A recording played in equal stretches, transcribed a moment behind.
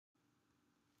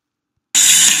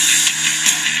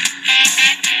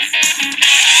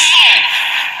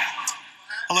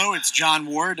Jon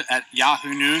Ward at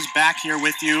Yahoo News, back here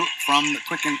with you from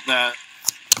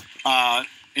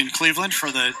in Cleveland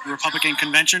for the Republican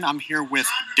convention. I'm here with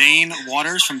Dane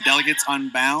Waters from Delegates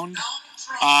Unbound.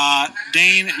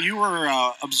 Dane, you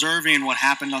were observing what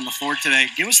happened on the floor today.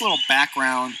 Give us a little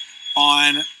background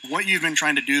on what you've been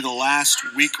trying to do the last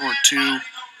week or two.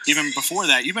 Even before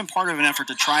that, you've been part of an effort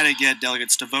to try to get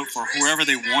delegates to vote for whoever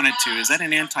they wanted to. Is that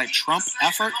an anti-Trump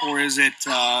effort, or is it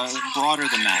broader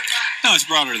than that? No, it's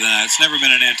broader than that. It's never been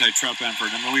an anti-Trump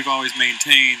effort. I mean, we've always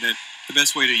maintained that the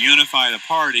best way to unify the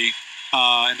party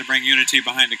and to bring unity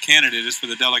behind a candidate is for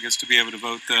the delegates to be able to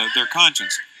vote their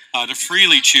conscience, to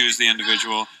freely choose the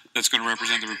individual that's going to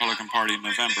represent the Republican Party in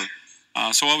November.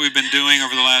 So what we've been doing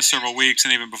over the last several weeks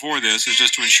and even before this is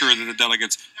just to ensure that the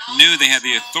delegates knew they had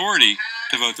the authority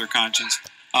to vote their conscience,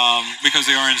 because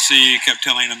the RNC kept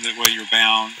telling them that, well, you're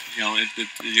bound, you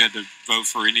had to vote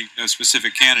for any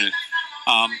specific candidate.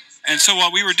 And so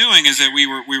what we were doing is that we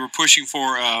were pushing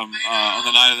for, on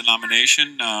the night of the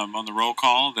nomination, on the roll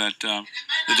call, that the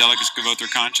delegates could vote their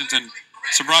conscience. And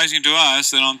surprising to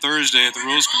us, that on Thursday at the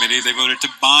Rules Committee, they voted to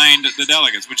bind the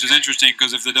delegates, which is interesting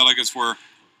because if the delegates were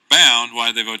bound, why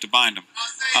did they vote to bind them?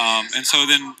 And so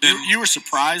then you were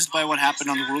surprised by what happened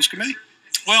on the Rules Committee?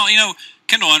 Well,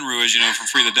 Kendall Unruh, as you know, from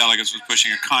Free the Delegates, was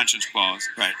pushing a conscience clause,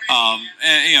 right?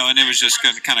 And it was just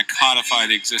going to kind of codify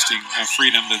the existing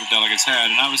freedom that the delegates had.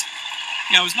 And I was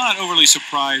not overly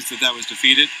surprised that that was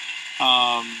defeated,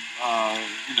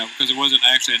 because it wasn't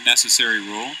actually a necessary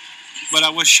rule. But I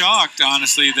was shocked,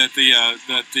 honestly, that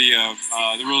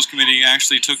the Rules Committee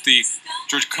actually took the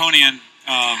draconian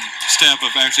step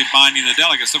of actually binding the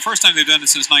delegates. The first time they've done it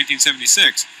since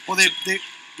 1976. Well, they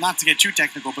not to get too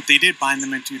technical, but they did bind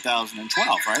them in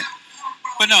 2012, right?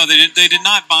 But no, they did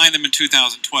not bind them in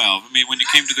 2012. I mean, when you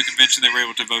came to the convention, they were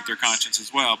able to vote their conscience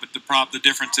as well. But the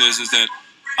difference is that,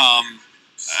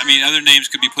 other names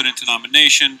could be put into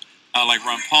nomination, like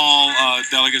Ron Paul.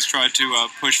 Delegates tried to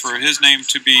push for his name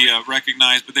to be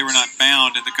recognized, but they were not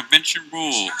bound in the convention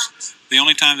rules. The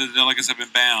only time that the delegates have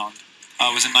been bound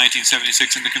was in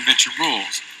 1976 in the convention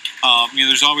rules.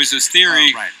 There's always this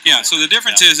theory. Right. Yeah. So the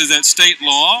difference is that state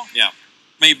law yeah.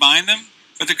 may bind them,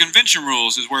 but the convention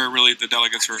rules is where really the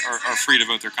delegates are free to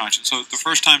vote their conscience. So the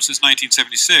first time since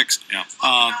 1976,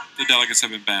 the delegates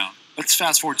have been bound. Let's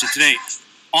fast forward to today.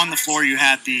 On the floor, you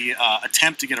had the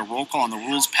attempt to get a roll call on the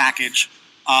rules package.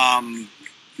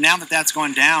 Now that that's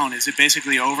gone down, is it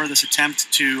basically over, this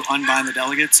attempt to unbind the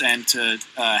delegates and to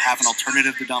have an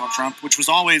alternative to Donald Trump, which was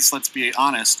always, let's be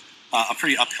honest, a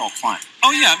pretty uphill climb?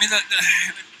 Oh, yeah. I mean,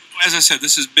 as I said,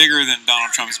 this is bigger than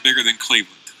Donald Trump. It's bigger than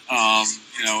Cleveland. And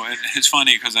it's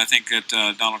funny because I think that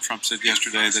Donald Trump said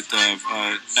yesterday that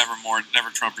never more, never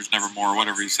Trumpers, never more,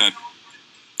 whatever he said.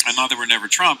 And not that we're never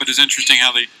Trump, but it's interesting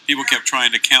how people kept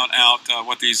trying to count out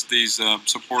what these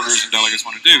supporters and delegates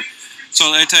want to do.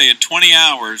 So I tell you, in 20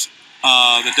 hours,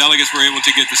 the delegates were able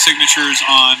to get the signatures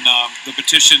on the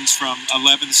petitions from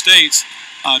 11 states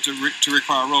to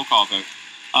require a roll call vote.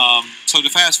 So to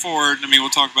fast forward, we'll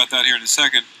talk about that here in a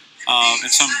second. In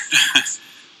some,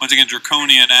 once again,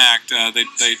 draconian act, they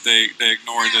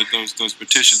ignore those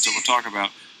petitions that we'll talk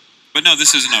about. But no,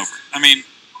 this isn't over.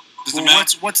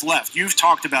 What's left? You've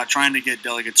talked about trying to get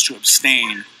delegates to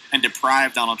abstain and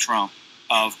deprive Donald Trump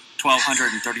of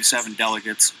 1,237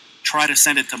 delegates, try to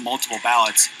send it to multiple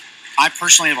ballots. I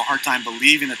personally have a hard time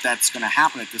believing that that's going to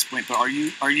happen at this point, but are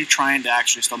you trying to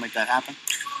actually still make that happen?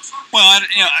 Well,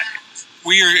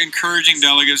 we are encouraging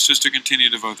delegates just to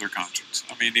continue to vote their conscience.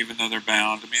 Even though they're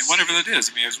bound. Whatever that is.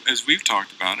 As we've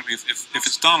talked about. If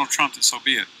it's Donald Trump, then so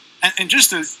be it. And just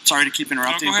sorry to keep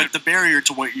interrupting, but the barrier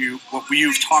to what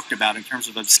you've talked about in terms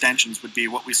of abstentions would be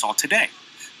what we saw today,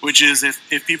 which is if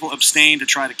people abstain to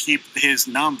try to keep his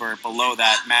number below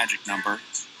that magic number,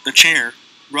 the chair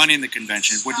running the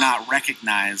convention would not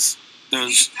recognize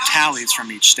those tallies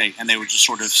from each state, and they would just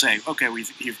sort of say, okay,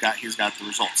 he's got the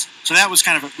results. So that was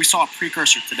kind of we saw a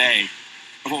precursor today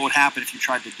of what would happen if you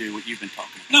tried to do what you've been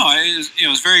talking about. No,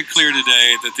 it's very clear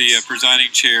today that the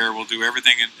presiding chair will do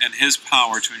everything in his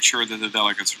power to ensure that the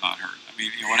delegates are not hurt.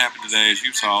 What happened today, as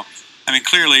you saw,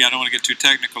 clearly, I don't want to get too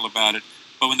technical about it,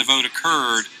 but when the vote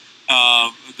occurred,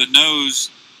 the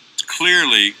no's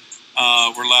clearly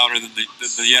were louder than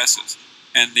the yeses.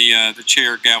 And the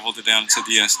chair gavelled it down and said,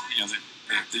 yes,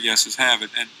 the yeses have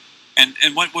it.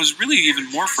 And what was really even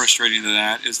more frustrating than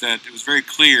that is that it was very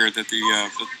clear that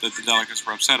the delegates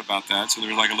were upset about that. So there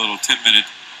was like a little 10-minute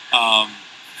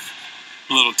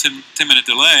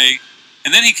delay,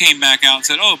 and then he came back out and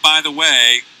said, "Oh, by the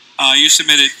way, you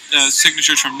submitted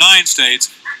signatures from 9 states,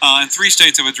 and 3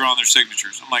 states have withdrawn their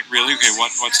signatures." I'm like, "Really? Okay,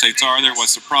 what states are there?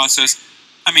 What's the process?"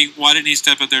 I mean, why didn't he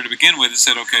step up there to begin with and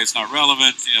said, okay, it's not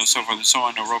relevant, so forth and so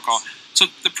on, no roll call. So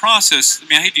the process, I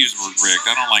mean, I hate to use the word rigged.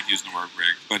 I don't like using the word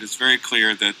rigged, but it's very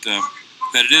clear that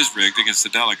that it is rigged against the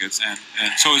delegates. And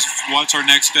so what's our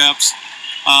next steps?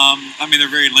 I mean, they're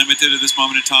very limited at this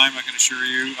moment in time, I can assure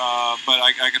you. But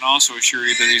I can also assure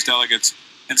you that these delegates,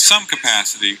 in some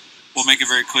capacity, will make it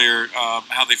very clear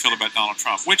how they feel about Donald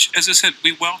Trump, which, as I said,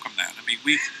 we welcome that. I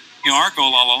mean, our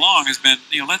goal all along has been,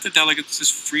 let the delegates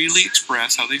just freely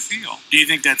express how they feel. Do you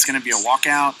think that's going to be a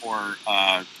walkout or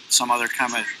some other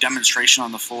kind of demonstration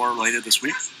on the floor later this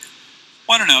week?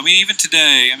 Well, I don't know. I mean, even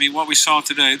today, what we saw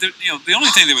today, the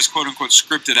only thing that was quote unquote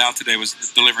scripted out today was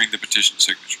delivering the petition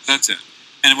signatures. That's it.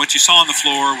 And what you saw on the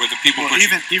floor with the people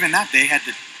even that they had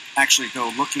to actually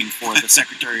go looking for the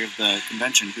secretary of the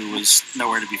convention, who was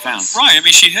nowhere to be found. Right. I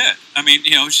mean, she hid. I mean,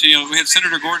 we had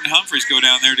Senator Gordon Humphreys go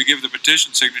down there to give the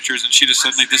petition signatures, and she just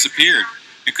suddenly disappeared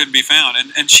and couldn't be found.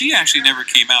 And she actually never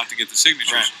came out to get the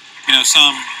signatures. Right.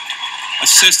 Some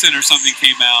assistant or something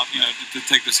came out, to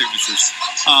take the signatures.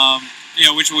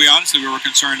 Which we honestly were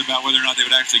concerned about whether or not they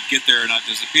would actually get there or not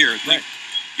disappear. Right.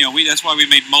 That's why we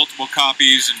made multiple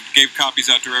copies and gave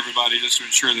copies out to everybody just to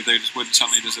ensure that they just wouldn't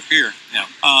suddenly disappear. Yeah.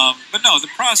 But no,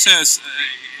 the process.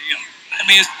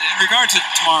 In regard to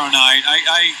tomorrow night,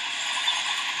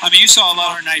 you saw a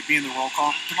lot. Tomorrow night being the roll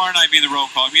call. Tomorrow night being the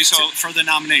roll call. You saw for the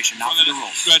nomination, not for the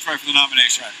rules. That's right, for the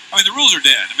nomination. Right. The rules are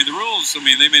dead. The rules.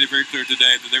 They made it very clear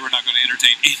today that they were not going to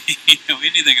entertain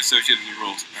anything associated with the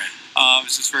rules. Right.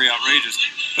 It's just very outrageous.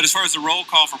 But as far as the roll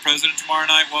call for president tomorrow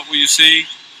night, what will you see?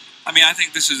 I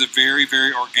think this is a very,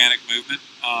 very organic movement.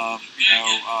 I've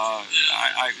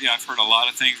heard a lot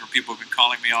of things where people have been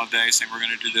calling me all day saying we're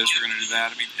going to do this, we're going to do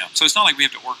that. So it's not like we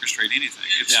have to orchestrate anything.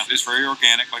 It's very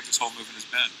organic, like this whole movement has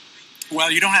been.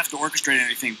 Well, you don't have to orchestrate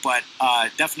anything, but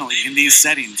definitely in these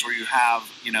settings where you have,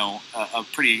 a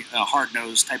pretty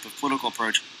hard-nosed type of political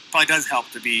approach, probably does help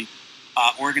to be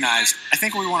organized. I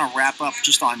think we want to wrap up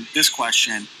just on this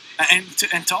question, and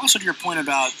to also to your point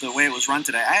about the way it was run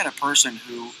today. I had a person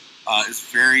who is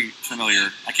very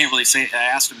familiar. I can't really say. I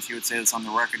asked him if he would say this on the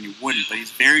record, and he wouldn't. But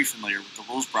he's very familiar with the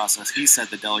rules process. He said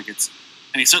the delegates,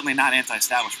 and he's certainly not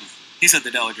anti-establishment. He said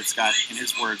the delegates got, in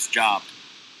his words, jobbed.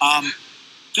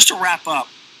 Just to wrap up,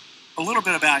 a little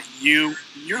bit about you.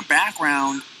 Your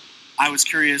background, I was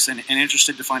curious and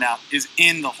interested to find out, is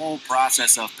in the whole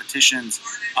process of petitions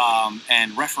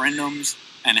and referendums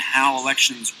and how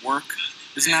elections work.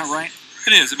 Isn't that right?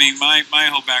 It is. My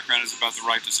whole background is about the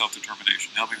right to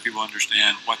self-determination, helping people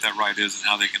understand what that right is and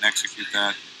how they can execute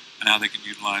that and how they can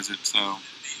utilize it. So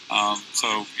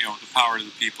the power to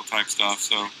the people type stuff.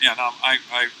 So,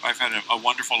 I've had a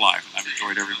wonderful life, and I've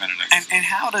enjoyed every minute of it. And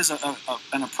how does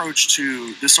an approach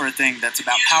to this sort of thing that's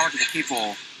about power to the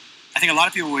people, I think a lot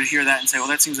of people would hear that and say, well,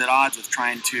 that seems at odds with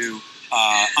trying to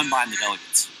unbind the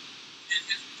delegates.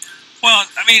 Well,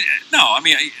 no.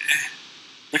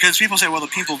 Because people say, well, the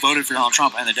people voted for Donald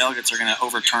Trump and the delegates are going to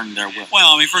overturn their will.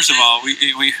 Well, first of all,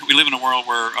 we live in a world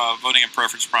where voting in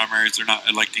preference primaries, they're not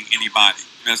electing anybody.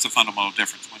 That's the fundamental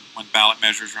difference. When ballot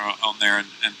measures are on there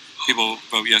and people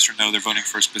vote yes or no, they're voting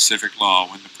for a specific law.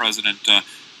 When the president,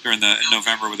 in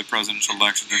November with the presidential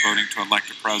election, they're voting to elect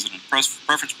a president.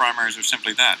 Preference primaries are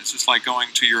simply that. It's just like going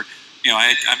to your,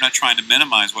 I'm not trying to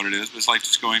minimize what it is, but it's like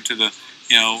just going to the,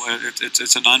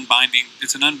 it's an unbinding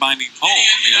poll.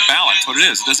 A ballot. That's what it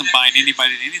is. It doesn't bind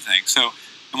anybody to anything. So,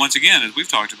 and once again, as we've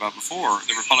talked about before,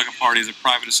 the Republican Party is a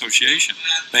private association.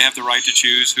 They have the right to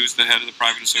choose who's the head of the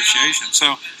private association.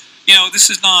 So, this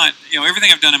is not,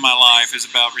 everything I've done in my life is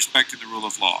about respecting the rule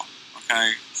of law.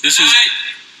 Okay,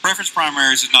 preference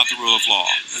primaries is not the rule of law.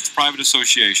 It's private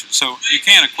association. So you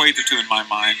can't equate the two in my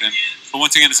mind. But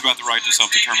once again, it's about the right to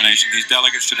self-determination. These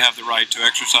delegates should have the right to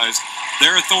exercise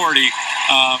their authority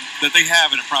that they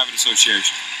have in a private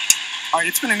association. All right,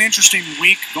 it's been an interesting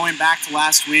week going back to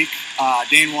last week.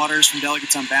 Dane Waters from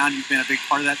Delegates Unbound, you've been a big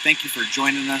part of that. Thank you for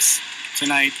joining us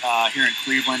tonight here in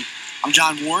Cleveland. I'm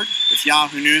Jon Ward with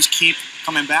Yahoo News. Keep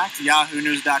coming back to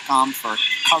yahoonews.com for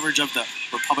coverage of the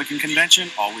Republican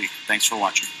convention all week. Thanks for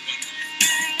watching.